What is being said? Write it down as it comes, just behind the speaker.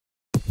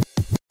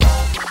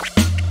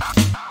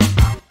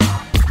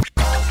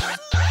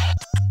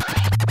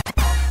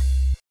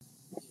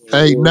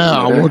Hey,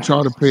 now I Yeah. want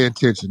y'all to pay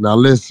attention. Now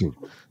listen,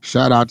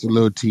 shout out to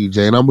Lil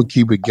TJ, and I'm gonna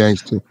keep it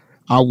gangster.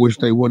 I wish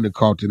they wouldn't have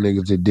caught the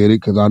niggas that did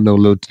it, because I know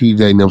Lil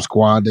TJ and them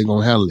squad, they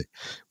gonna handle it.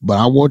 But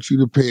I want you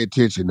to pay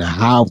attention to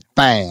how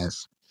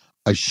fast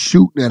a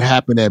shooting that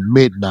happened at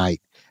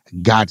midnight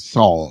got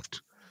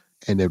solved.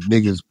 And the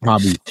niggas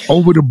probably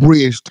over the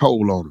bridge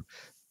told on them.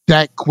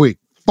 That quick.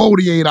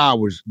 48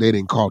 hours, they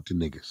didn't caught the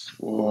niggas.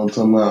 What I'm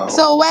talking about.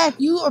 So, Wack,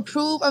 you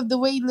approve of the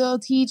way Lil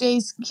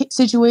TJ's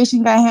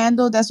situation got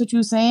handled? That's what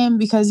you're saying?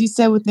 Because you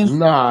said within.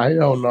 Nah,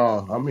 hell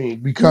no. I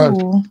mean, because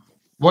Ooh.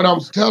 what I'm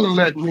telling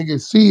that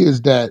nigga see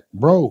is that,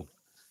 bro,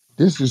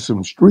 this is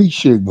some street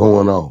shit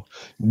going on.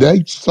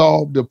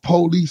 The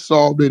police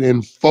solved it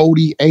in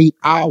 48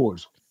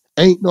 hours.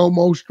 Ain't no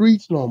more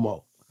streets no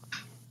more.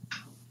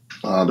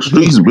 The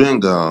streets been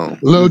gone.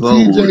 Little It's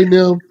over with.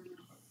 TJ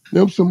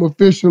them some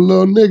official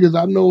little niggas.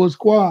 I know a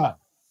squad.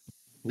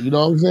 You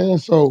know what I'm saying?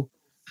 So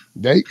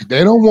they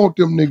don't want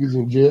them niggas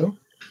in jail.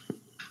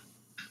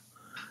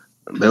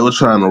 They were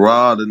trying to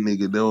rob the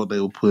nigga. That what they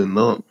were putting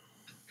up.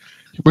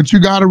 But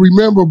you gotta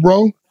remember,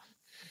 bro,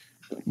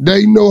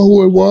 they know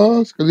who it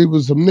was, because it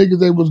was some niggas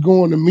they was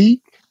going to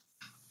meet.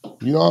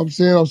 You know what I'm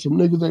saying? Or some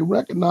niggas they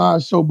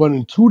recognized. So, but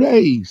in 2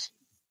 days,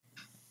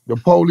 the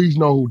police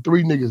know who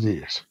three niggas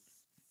is.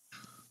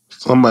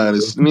 Somebody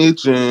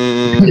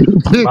snitching.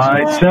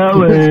 My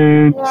challenge.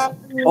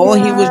 Or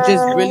he was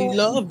just really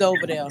loved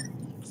over there.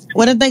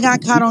 What if they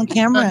got caught on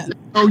camera?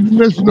 Oh, you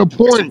missing the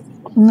point.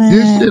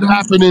 This Man. shit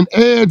happened in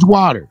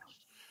Edgewater.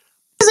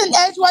 Niggas in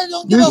Edgewater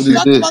don't give a This What is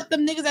shit, fuck that? about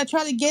them niggas that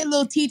try to get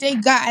Lil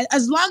TJ got.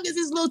 As long as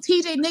it's Lil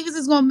TJ, niggas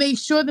is gonna make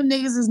sure them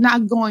niggas is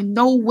not going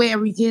nowhere.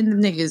 We getting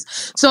the niggas.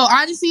 So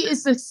honestly,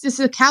 it's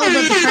the caliber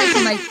of the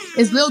person. Like,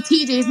 it's Lil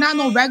TJ. It's not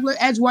no regular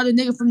Edgewater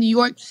nigga from New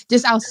York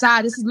just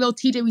outside. This is Lil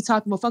TJ we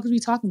talking about. Fuck is we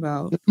talking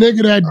about? the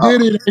nigga that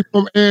did Uh, it ain't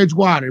from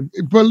Edgewater.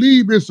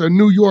 Believe it's a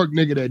New York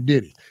nigga that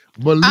did it.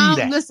 Believe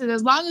that. Listen,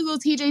 as long as Lil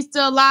TJ's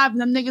still alive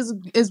and them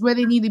niggas is where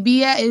they need to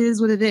be at, it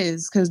is what it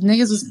is. Cause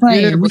niggas is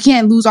Yeah, playing. We but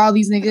can't lose all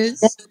these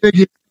niggas.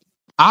 nigga,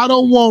 I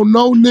don't want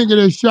no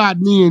nigga that shot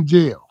me in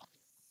jail.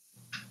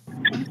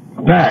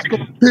 That's Facts.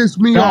 gonna piss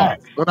me off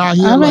Facts. when I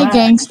hear All right, like,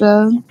 Facts.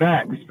 gangsta.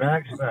 Facts.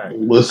 Facts. Facts.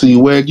 but see,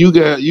 Wack,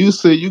 you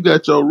said you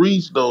got your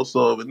reach though.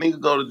 So if a nigga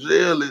go to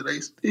jail, they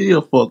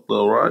still fucked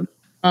up, right?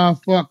 ah,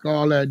 fuck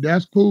all that.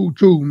 That's cool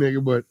too,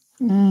 nigga. But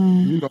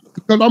Mm. you know,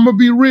 because I'm gonna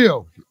be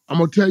real. I'm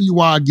gonna tell you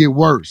why I get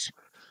worse.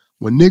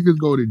 When niggas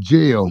go to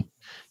jail,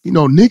 you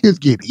know, niggas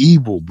get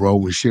evil, bro,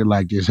 when shit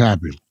like this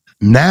happen.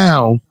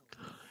 Now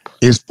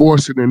it's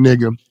forcing a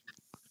nigga,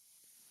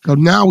 because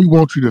now we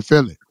want you to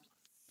feel it.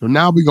 So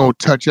now we gonna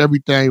touch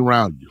everything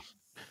around you.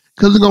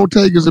 Because it's gonna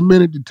take us a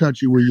minute to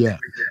touch you where you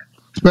at.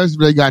 Especially if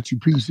they got you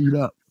PC'd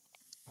up.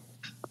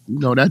 You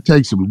know, that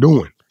takes some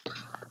doing.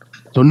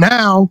 So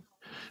now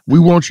we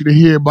want you to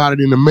hear about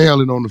it in the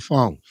mail and on the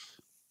phone.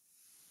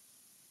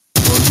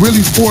 So it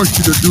really forced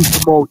you to do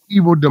some more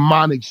evil,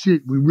 demonic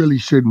shit we really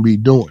shouldn't be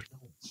doing.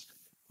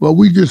 But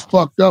we just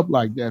fucked up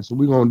like that, so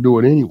we're gonna do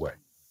it anyway.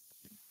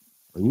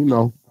 You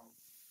know.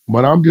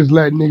 But I'm just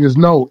letting niggas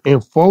know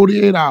in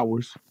 48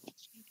 hours,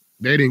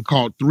 they didn't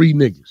caught three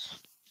niggas.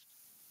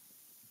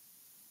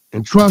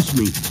 And trust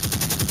me,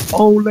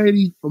 old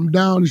lady from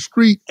down the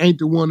street ain't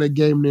the one that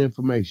gave them the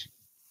information.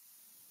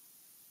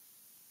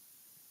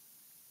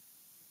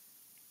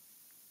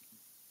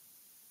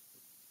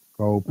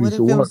 Cold What piece if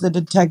of it was work. the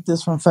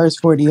detectives from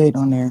First 48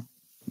 on there?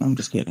 I'm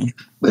just kidding.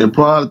 They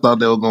probably thought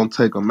they were gonna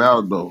take him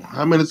out though.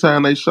 How many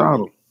times they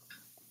shot him?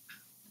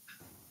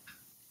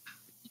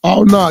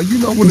 Oh no, you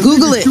know when a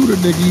Google nigga it. shoot a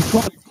nigga, he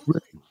try to get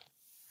ready.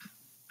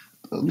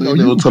 I You know, think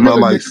they you were can talking kill about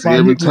a like nigga by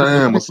 7 hitting him in the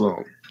times or head.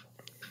 something.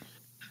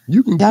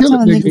 You can Y'all kill a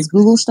telling nigga. niggas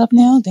Google stuff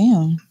now?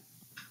 Damn.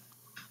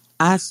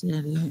 I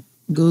said it.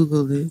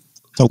 Google it.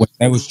 So what,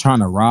 they was trying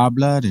to rob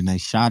blood and they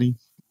shot him.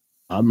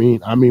 I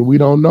mean, we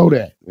don't know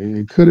that.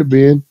 It could have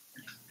been,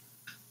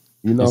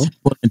 you Is he know.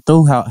 pulling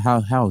through?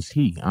 How's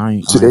he? So I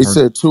ain't they heard.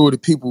 said two of the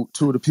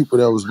people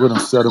that was with him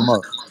set him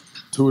up.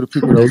 Two of the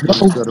people that There was you with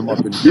him go. set him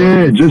up in the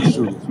Yeah, beginning of the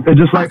shooting.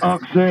 just like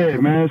Unc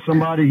said, man.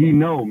 Somebody he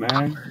know,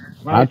 man.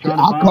 Somebody trying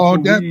to I buy called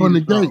some that weed from or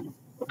the gate. something.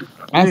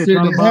 I Yeah, said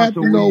trying to they buy had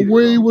to some know weed or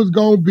where he something. was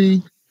gonna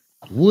be,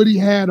 what he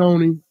had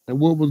on him, and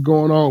what was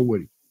going on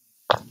with him.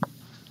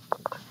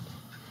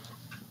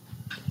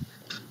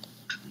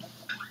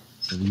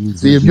 Maybe he was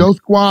See, just if getting. your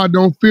squad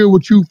don't feel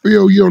what you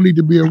feel, you don't need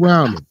to be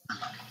around them.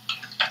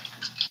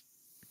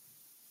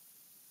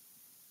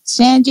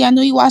 Shanji, I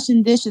know you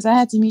washing dishes. I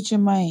had to mute your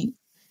mic.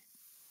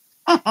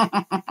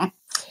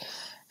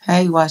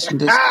 Hey, washing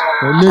dishes.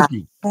 So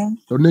Nikki, Okay.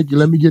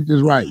 let me get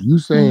this right. You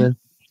Mm. saying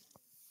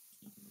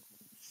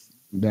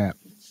that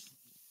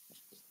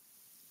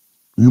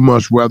you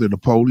must rather the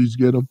police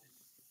get them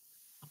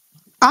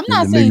I'm than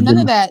the not saying niggas none in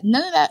of the... that.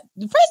 None of that.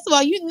 First of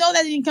all, you know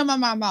that didn't come out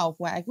of my mouth,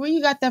 Wack. Where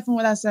you got that from?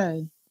 What I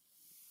said?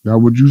 That's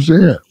what you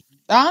said.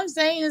 All I'm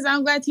saying is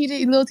I'm glad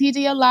TJ, little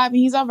TJ, alive and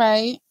he's all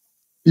right.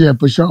 Yeah,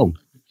 for sure.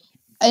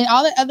 and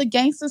all the other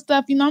gangster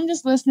stuff. You know, I'm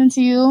just listening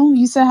to you.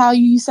 You said how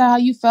you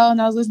felt,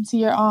 and I was listening to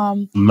your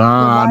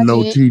Nah, I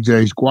know logic.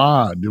 TJ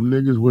Squad. Them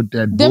niggas with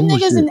that Them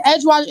niggas bullshit. in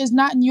Edgewater is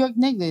not New York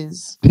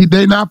niggas.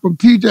 They not from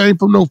TJ, ain't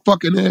from no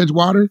fucking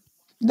Edgewater.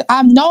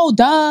 I know,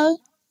 duh.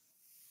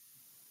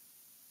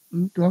 What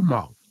you talking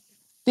about?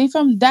 They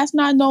from that's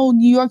not no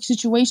New York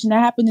situation. That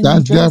happened in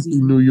New That's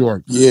definitely Jersey. New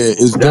York. Yeah,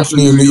 it's That's a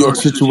definitely a New New York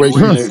York situation.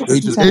 situation. They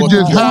You just talking It bought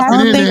the just about it beef. I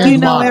happened don't in happened think in you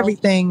know Edgewater.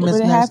 everything, but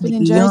Miss it Nurse happened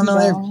in Nikki. You don't Jersey know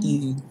though.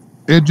 everything.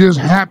 It just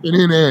happened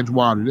in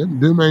Edgewater.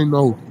 Them ain't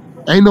no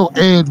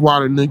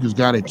Edgewater niggas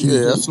got at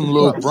Yeah, TJ. that's some What's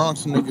little up?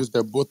 Bronx niggas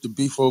that bought the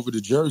beef over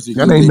to Jersey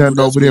That because ain't they knew nothing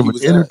that's over where there he but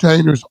was at.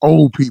 entertainers,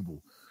 old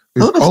people.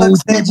 It's Who the fuck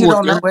old said you people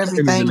don't know and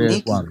entertainers in everything,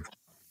 Nikki? Edgewater.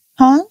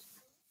 Huh?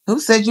 Who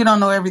said you don't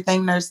know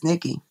everything, Nurse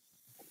Nikki?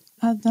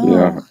 I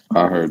Yeah, don't.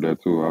 I heard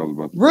that too. I was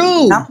about to say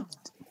the same. Rude. I'm,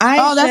 I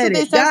ain't Oh, that's said what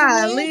they it. said to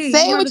me? Golly,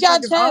 Say you it with your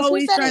motherfuckers chest. Who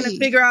always said trying to it?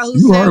 figure out who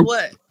You said heard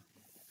what.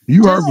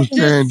 you heard what Oh,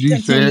 Stan Just G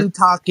said. continue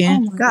oh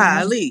talking. my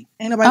god. Golly,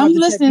 ain't nobody I'm about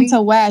to check listening me.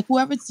 to Wack.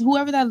 Whoever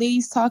that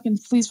lady's talking,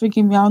 please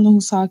forgive me. I don't know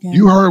who's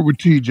You talking. heard what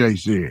TJ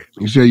said.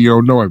 He said you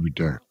don't know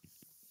everything.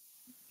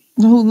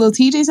 Who Lil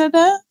TJ said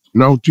that?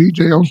 No,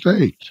 TJ on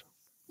stage.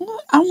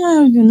 I'm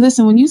not even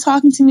listen. When you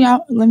talking to me,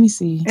 let me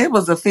see. it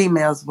was a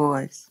female's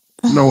voice.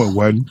 No, it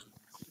wasn't.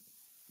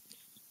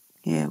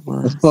 Yeah, it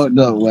That's was. fucked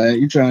up, Wack.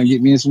 You trying to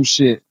get me in some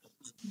shit.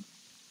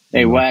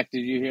 Hey, No. Wack,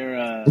 did you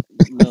hear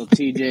little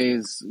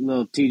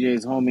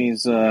TJ's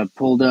homies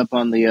pulled up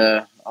on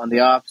the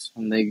ops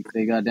and they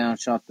got down,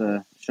 shot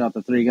the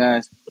three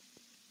guys,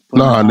 put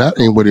them in No, the that hospital.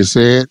 ain't what it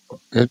said.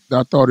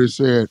 I thought it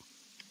said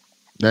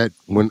that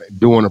when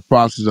during the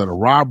process of the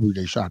robbery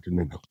they shot the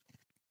nigga.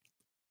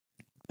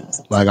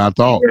 Like I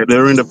thought. Yeah,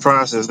 during the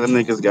process, them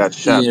niggas got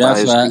shot Yeah, by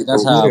his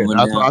that's people. how it Yeah,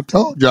 went that's what down. I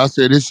told you. I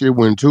said this shit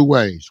went two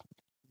ways.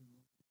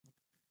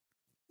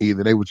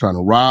 Either they were trying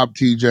to rob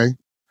TJ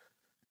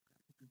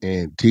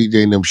and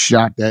TJ and them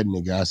shot that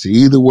nigga. I said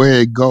either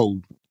way it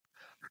goes,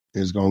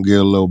 it's gonna get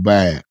a little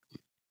bad.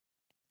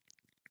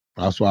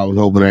 That's why I was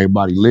hoping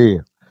everybody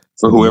lived.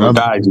 So Because the whoever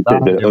other dies, niggas you said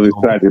died, the they was other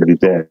gonna side get gonna be it.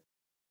 bad.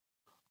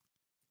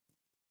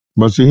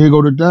 But see, here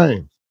go the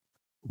thing.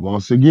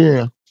 Once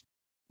again,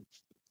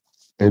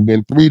 it's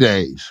been 3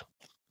 days.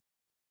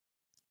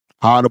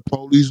 How the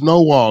police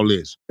know all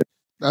this?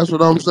 That's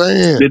what I'm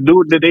saying. The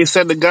dude that they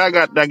said the guy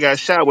got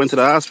shot went to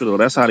the hospital.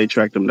 That's how they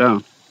tracked him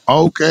down.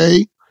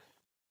 Okay.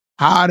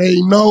 How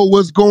they know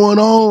what's going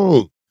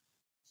on?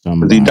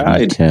 'Cause he Somebody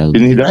died. tell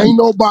Didn't he him. die? Ain't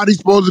nobody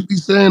supposed to be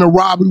saying a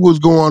robbery was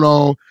going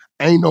on.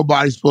 Ain't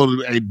nobody supposed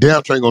to be, a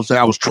damn sure ain't gonna say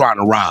I was trying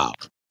to rob.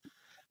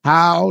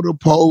 How the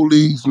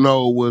police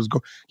know what's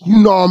going? You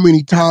know how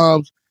many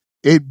times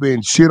it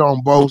been shit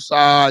on both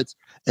sides,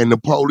 and the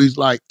police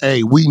like,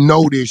 hey, we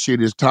know this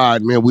shit is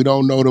tied, man. We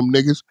don't know them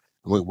niggas.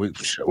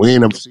 We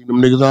ain't never seen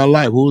them niggas in our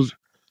life. Who's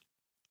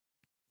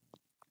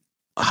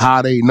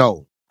how they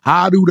know?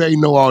 How do they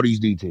know all these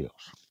details?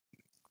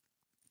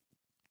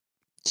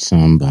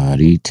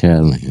 Somebody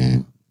tell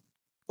him.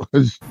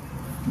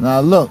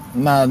 Now look,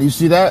 now you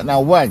see that?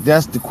 Now Wack,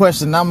 that's the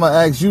question I'm gonna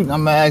ask you.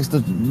 I'm gonna ask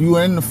you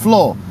in the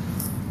floor,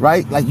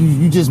 right? Like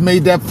you just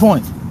made that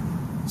point.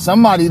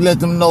 Somebody let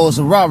them know it's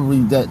a robbery.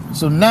 That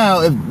so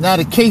now if now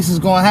the case is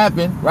gonna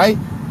happen, right?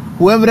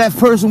 Whoever that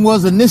person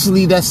was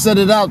initially that set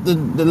it out to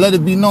let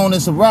it be known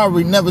it's a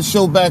robbery never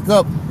showed back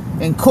up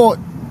in court.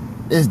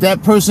 Is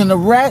that person a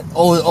rat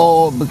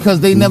or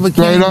because they never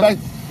Straight came up, back?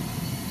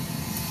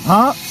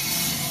 Huh?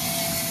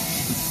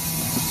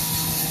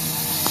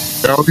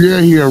 hell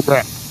yeah, he a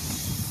rap.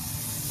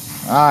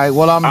 All right,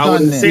 well I'm I done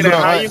wouldn't then. say See, that.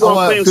 look, How you gonna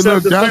claim see,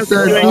 self look, that's defense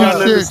if that you ain't new got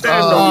nothing to shit.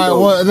 stand on, All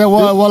though?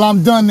 right, well,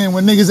 I'm done then.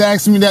 When niggas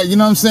ask me that, you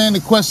know what I'm saying?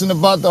 The question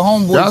about the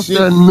homeboy That's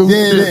shit, that new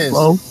there it shit, is.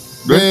 bro.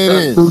 That's There it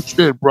that new is.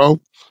 shit,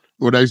 bro.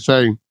 Where they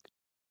say,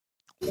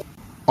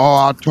 "Oh,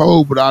 I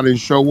told, but I didn't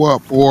show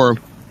up," or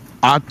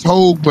 "I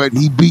told, but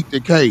he beat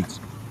the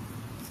case."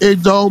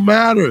 It don't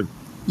matter.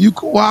 You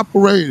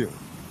cooperated.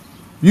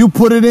 You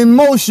put it in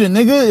motion,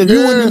 nigga. Yeah.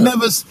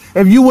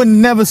 If you wouldn't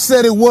never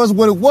said it was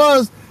what it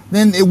was,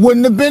 then it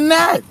wouldn't have been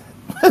that.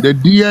 The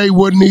DA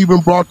wouldn't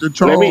even brought the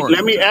charge.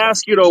 Let me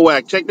ask you though,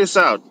 Wack. Check this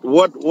out.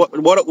 What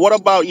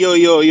about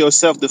your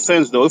self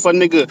defense though? If a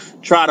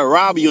nigga try to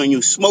rob you and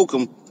you smoke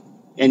him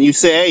and you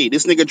say, "Hey,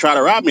 this nigga tried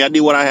to rob me. I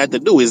did what I had to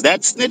do." Is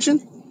that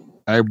snitching?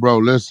 Hey, bro,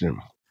 listen.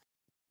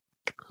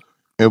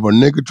 If a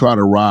nigga try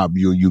to rob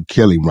you, you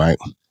kill him, right?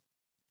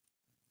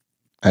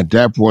 At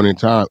that point in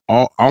time,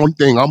 only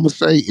thing I'm gonna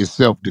say is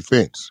self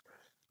defense.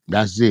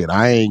 That's it.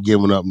 I ain't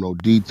giving up no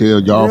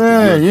details. Y'all Yeah,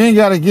 forget. you ain't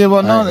gotta give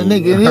up I none. ain't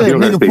Nigga, yeah, You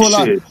don't gotta nigga say pull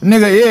out, shit.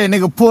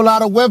 nigga pull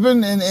out a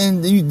weapon, and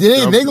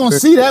self they gonna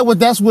defense. see that. What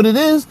that's what it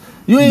is.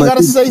 You ain't But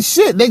gotta say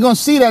shit. They gonna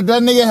see that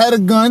nigga had a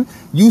gun.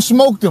 You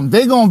smoked him.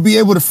 They gonna be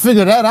able to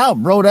figure that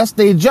out, bro. That's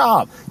their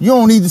job. You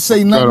don't need to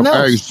say Tell them, nothing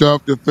hey, else.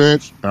 self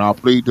defense, and I'll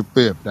plead the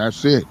fifth.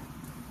 That's it.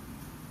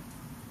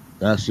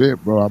 That's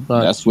it, bro. I'm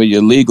not. that's where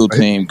your legal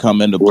team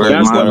come into Where's play.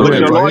 That's my the, but Yeah,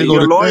 your lawyer? but lawyer, here go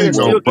your the lawyer thing,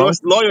 though, still, bro.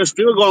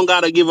 gonna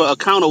gotta give an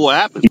account of what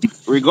happened,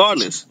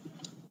 regardless.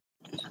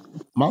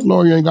 My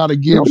lawyer ain't got to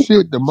give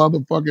shit. The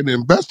motherfucking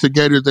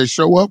investigators that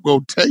show up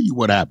gonna tell you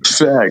what happened.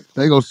 Fact.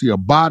 They gonna see a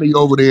body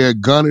over there,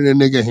 gun in a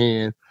nigga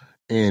hand,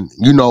 and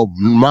you know,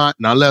 now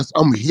unless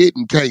I'm hit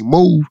and can't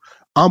move,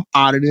 I'm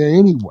out of there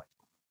anyway.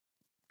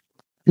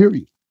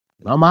 Period.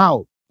 I'm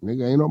out.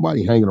 Nigga, ain't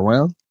nobody hanging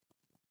around.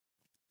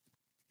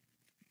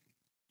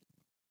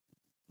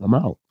 I'm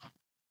out.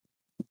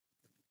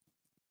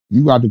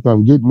 You got to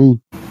come get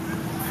me.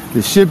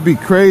 The shit be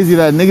crazy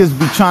that niggas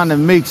be trying to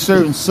make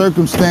certain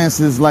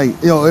circumstances like,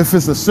 yo, if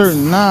it's a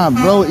certain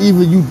bro,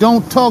 either you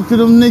don't talk to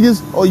them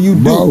niggas or you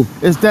do. Bro,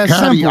 It's that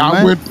Caddy, simple, I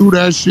man. went through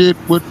that shit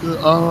with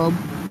the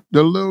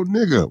little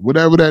nigga,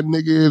 whatever that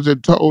nigga is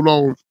that told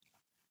on.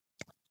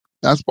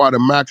 That's why the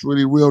Max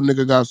Really Real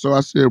nigga got so. I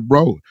said,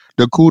 bro,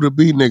 the Kuda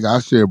B nigga, I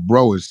said,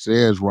 bro, it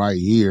says right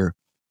here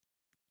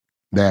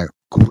that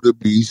Kuda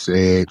B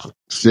said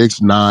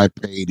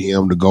 6ix9ine paid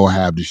him to go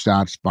have the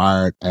shots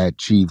fired at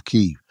Chief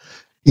Keef.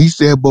 He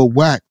said, but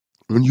Wack,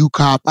 when you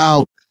cop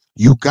out,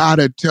 you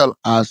gotta tell.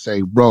 I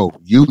say, bro,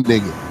 you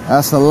niggas.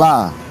 That's a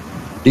lie.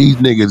 These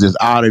niggas is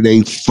out of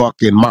they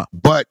fucking mind.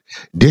 But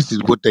this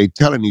is what they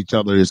telling each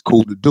other is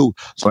cool to do.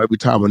 So every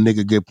time a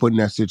nigga get put in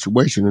that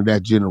situation in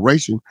that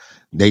generation,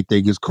 they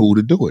think it's cool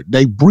to do it.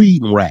 They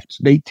breeding rats.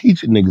 They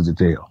teaching niggas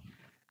to tell.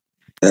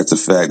 That's a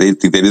fact. They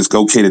think that it's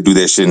okay to do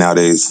that shit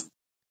nowadays.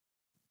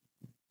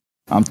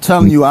 I'm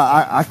telling you,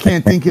 I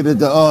can't think of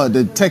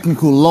the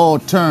technical law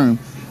term,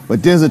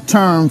 but there's a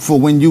term for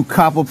when you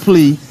cop a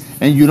plea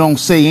and you don't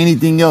say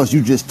anything else.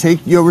 You just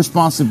take your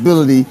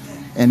responsibility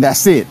and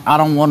that's it. I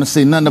don't want to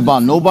say nothing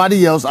about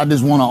nobody else. I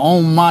just want to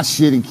own my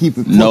shit and keep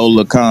it pushing. No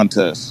la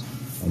contest.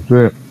 That's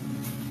it.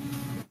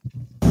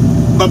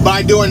 But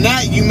by doing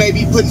that, you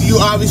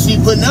obviously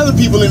putting other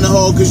people in the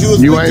hole because you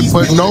was You with ain't these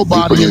putting people.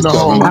 nobody in the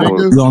hole,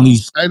 nigga. You only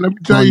Hey, let me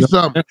tell on you your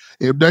something.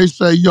 If they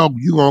say, yo,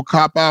 you gonna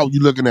cop out,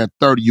 you looking at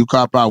 30, you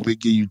cop out, we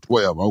give you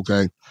 12.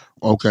 Okay.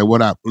 Okay,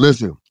 what up?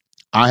 Listen,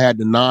 I had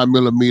the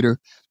 9mm.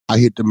 I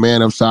hit the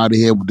man upside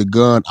the head with the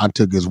gun. I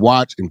took his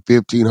watch and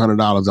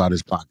 $1,500 out of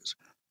his pockets.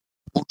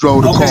 Who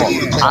drove the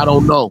car? I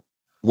don't know.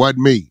 Wasn't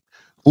me.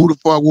 Who the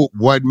fuck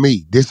wasn't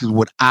me? This is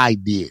what I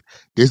did.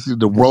 This is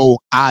the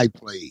role I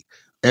played.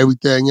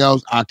 Everything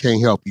else I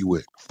can't help you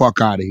with.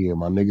 Fuck out of here,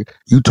 my nigga.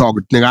 You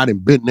talking, nigga, I done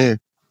been there.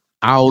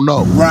 I don't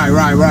know. Right.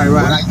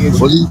 I get you.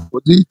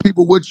 Was these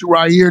people with you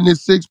right here in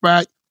this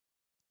 6-pack?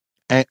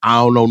 And I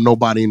don't know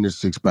nobody in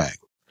this 6-pack.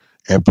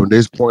 And from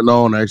this point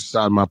on, I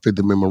exercised my Fifth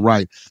Amendment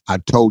right. I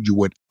told you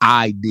what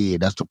I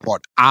did. That's the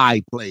part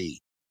I played.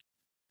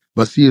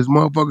 But see, it's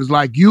motherfuckers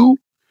like you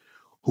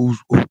who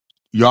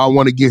y'all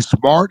want to get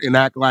smart and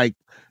act like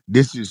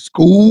this is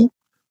school.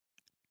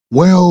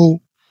 Well,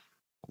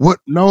 what?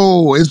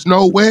 No, it's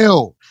no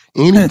well.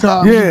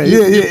 Anytime you give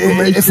If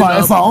information I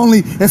up,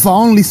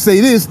 only say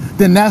this,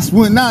 then that's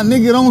when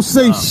nigga don't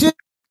say shit.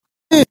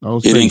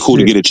 don't It say ain't cool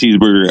to shit. get a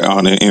cheeseburger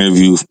on an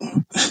interview.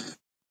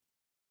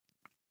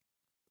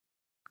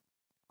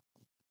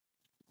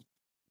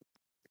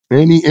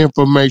 Any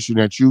information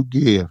that you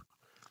give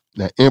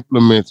that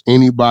implements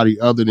anybody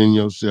other than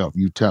yourself,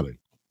 you tell it.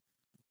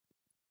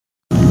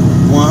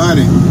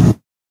 100.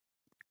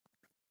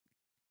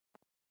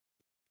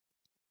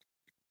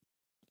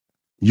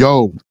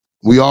 Yo,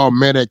 we all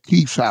met at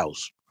Keith's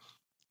house.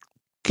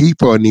 Keith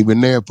wasn't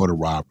even there for the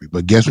robbery,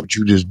 but guess what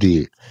you just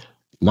did?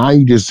 Now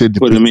you just said the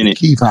Put them people in at it.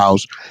 Keith's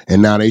house,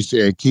 and now they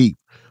said, Keith,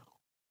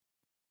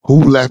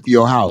 who left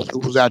your house? Who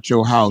was at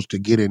your house to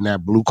get in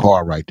that blue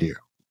car right there?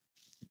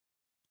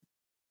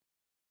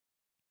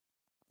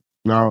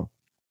 Now,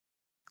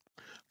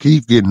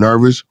 Keith get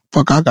nervous.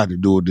 Fuck, I got to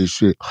do with this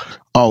shit.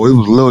 Oh, it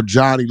was little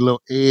Johnny,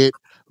 little Ed,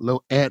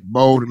 little Ed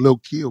Bone, and little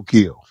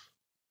Kill.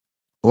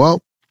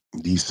 Well,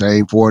 these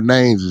same 4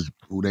 names is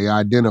who they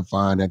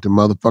identifying at the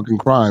motherfucking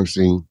crime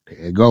scene.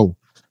 There you go.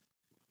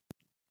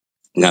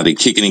 Now they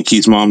kicking in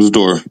Keith's mom's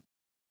door.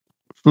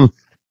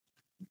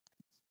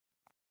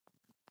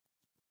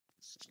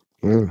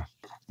 Yeah.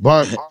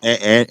 But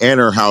And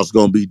her house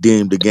gonna be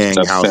deemed a gang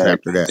That's a house fact.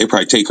 after that. They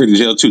probably take her to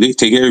jail too. They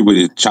take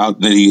everybody.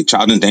 Child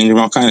endangerment,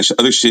 all kind of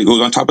other shit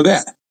goes on top of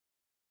that.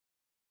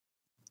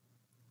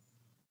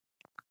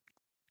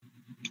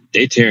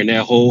 They tearing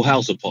that whole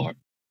house apart.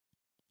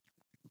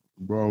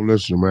 bro,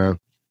 listen, man.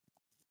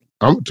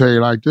 I'm gonna tell you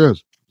like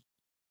this.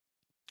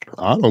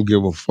 I don't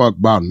give a fuck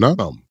about none of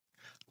them.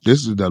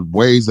 This is the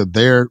ways of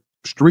their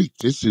streets.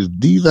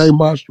 These ain't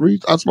my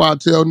streets. That's why I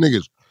tell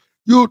niggas,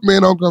 you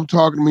man don't come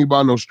talking to me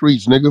about no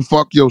streets, nigga.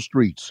 Fuck your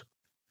streets.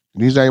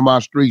 These ain't my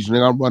streets,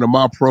 nigga. I'm running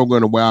my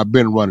program the way I've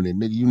been running it.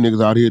 Nigga, you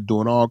niggas out here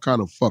doing all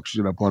kind of fuck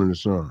shit up under the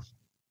sun.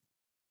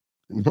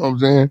 You know what I'm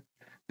saying?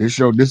 This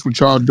what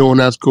y'all doing,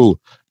 that's cool.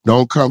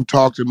 Don't come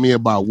talk to me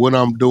about what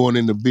I'm doing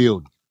in the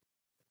building.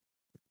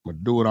 I'm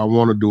gonna do what I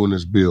want to do in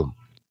this building.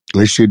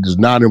 This shit does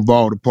not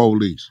involve the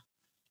police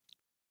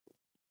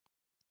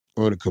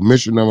or the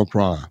commission of a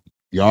crime.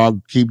 Y'all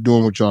keep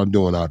doing what y'all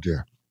doing out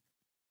there.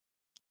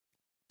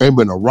 Ain't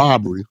been a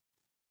robbery.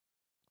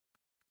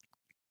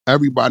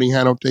 Everybody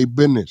handled their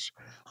business.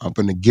 I'm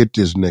finna get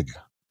this nigga.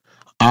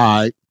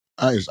 All right.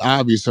 It's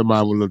obvious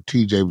somebody with little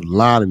TJ was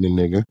lying to the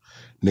nigga.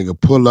 Nigga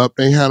pull up,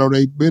 they handle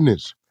their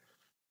business.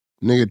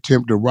 Nigga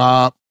attempt to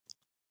rob,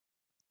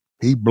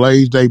 he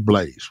blaze, they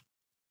blaze.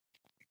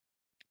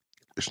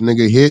 This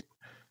nigga hit,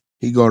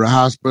 he go to the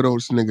hospital,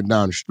 this nigga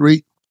down the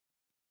street.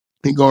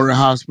 He go to the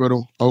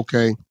hospital,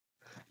 okay.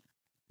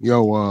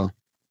 Yo,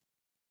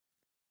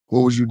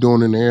 what was you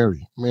doing in the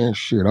area? Man,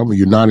 shit, I'm a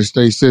United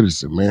States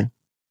citizen, man.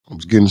 I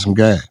was getting some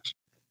gas.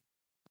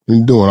 What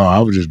you doing? Oh, I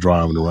was just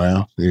driving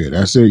around. Yeah,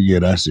 that's it. Yeah,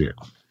 that's it.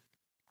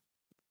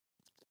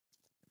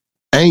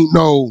 Ain't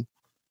no,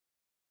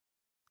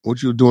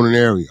 what you doing in the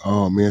area?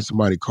 Oh, man,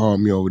 somebody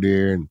called me over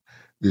there and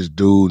this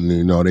dude,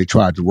 and, they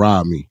tried to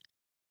rob me.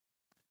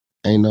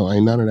 Ain't none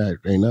of that.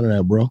 Ain't none of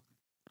that, bro.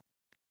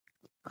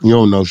 You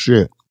don't know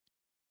shit.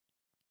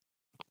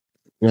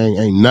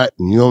 Ain't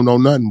nothing. You don't know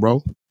nothing,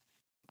 bro.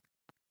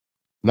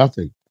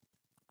 Nothing.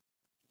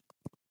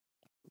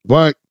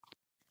 But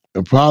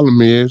the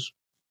problem is,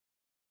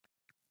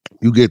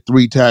 you get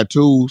 3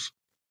 tattoos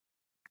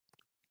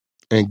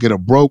and get a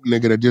broke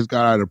nigga that just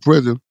got out of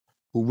prison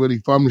who really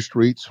from the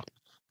streets,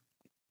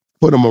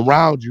 put them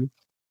around you,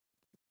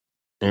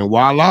 and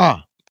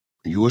voila,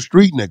 you a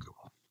street nigga.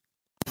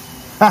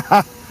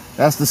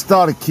 That's the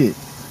starter kit.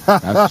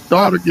 That's the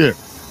starter kit.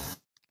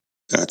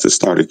 That's a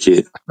starter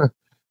kit.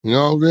 You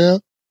know what I'm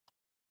saying?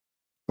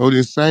 So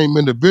this same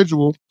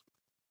individual,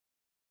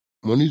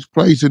 when he's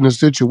placed in a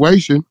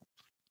situation,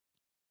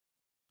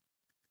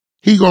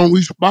 he gonna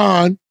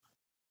respond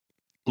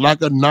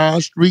like a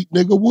non-street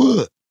nigga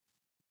would.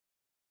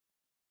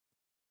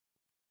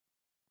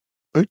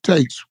 It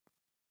takes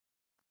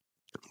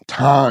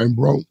time,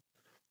 bro.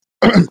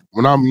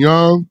 When I'm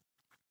young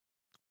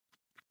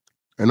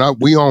and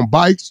we on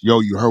bikes, yo,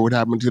 you heard what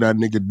happened to that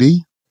nigga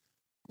D?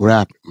 What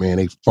happened? Man,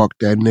 they fucked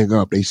that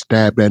nigga up. They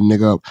stabbed that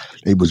nigga up.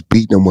 They was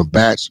beating him with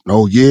bats.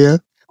 Oh, yeah?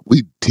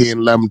 We 10,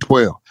 11,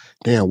 12.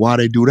 Damn, why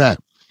they do that?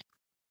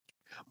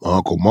 My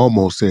Uncle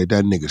Momo said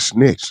that nigga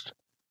snitched.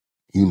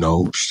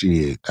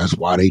 Shit, that's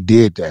why they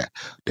did that.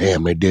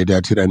 Damn, they did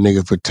that to that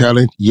nigga for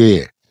telling?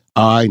 Yeah.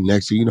 All right,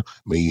 next thing you know,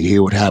 you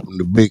hear what happened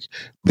to big,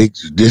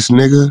 this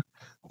nigga?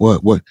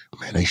 What?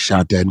 Man, they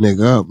shot that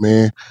nigga up,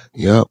 man.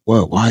 Yup,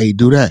 what? Why he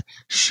do that?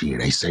 Shit,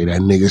 they say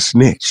that nigga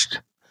snitched.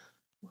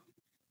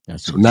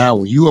 So now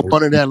when you up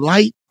under that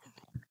light,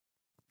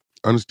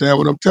 understand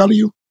what I'm telling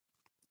you?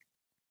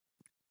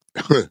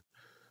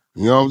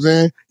 You know what I'm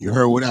saying? You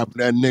heard what happened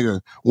to that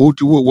nigga.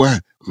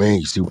 What? Man,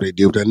 you see what they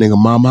did with that nigga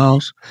mama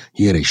house?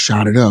 Yeah, they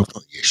shot it up.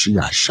 Yeah, she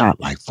got shot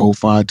like 4,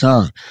 5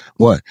 times.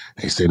 What?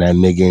 They said that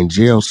nigga in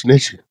jail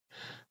snitching.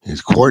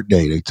 It's court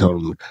day. They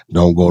told him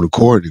don't go to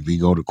court if he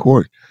go to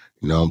court.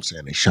 You know what I'm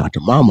saying? They shot the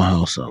mama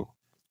house up.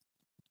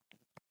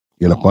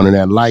 Get up under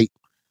that light.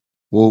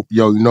 Well,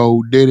 yo, you know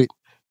who did it?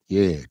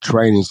 Yeah,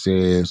 training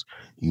says,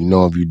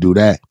 if you do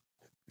that,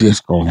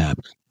 this gonna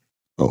happen.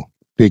 Oh,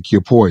 pick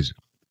your poison.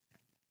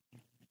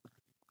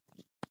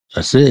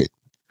 That's it.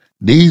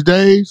 These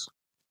days,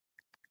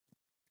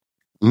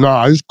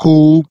 nah, it's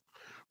cool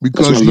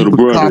That's my because he little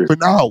was brother.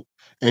 copping out.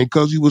 And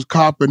because he was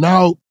copping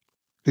out,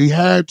 he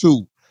had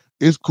to.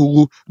 It's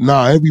cool.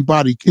 Nah,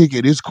 everybody kick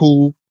it. It's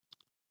cool.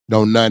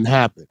 Don't nothing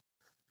happen.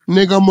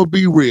 Nigga, I'm going to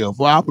be real.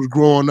 If I was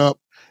growing up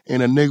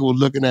and a nigga was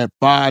looking at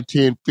 5,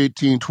 10,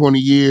 15, 20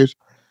 years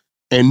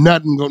and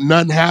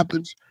nothing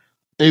happens,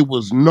 it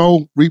was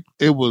no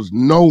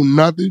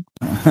nothing.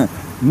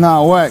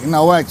 Nah,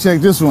 Wack,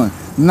 check this one.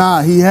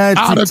 Nah, he had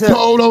I'd to have tell.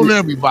 told on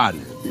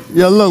everybody.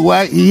 Yo, look,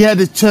 Wack, he had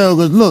to tell,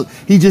 because look,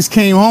 he just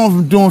came home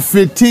from doing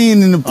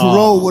 15 and the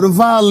parole would have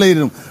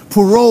violated him.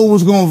 Parole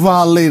was going to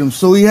violate him,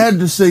 so he had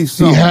to say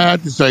something. He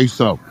had to say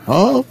something.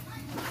 Huh?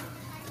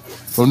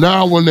 So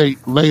now when they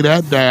lay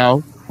that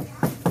down,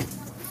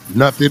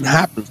 nothing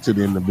happens to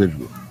the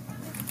individual.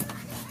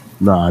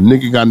 Nah,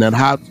 nigga got in that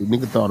hot seat.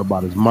 Nigga thought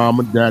about his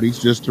mama, daddy,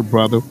 sister,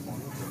 brother.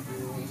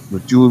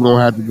 But you was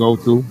gonna have to go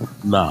through?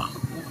 Nah,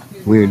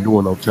 we ain't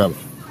doing no telling.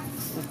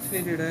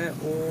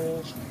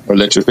 Or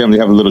let your family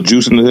have a little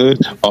juice in the hood.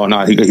 Oh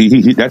no,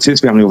 he that's his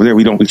family over there.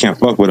 We can't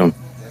fuck with him.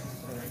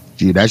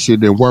 Gee, that shit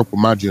didn't work for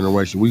my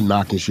generation. We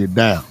knocking shit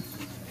down.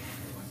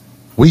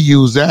 We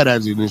use that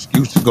as an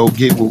excuse to go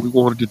get what we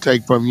wanted to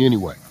take from you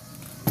anyway.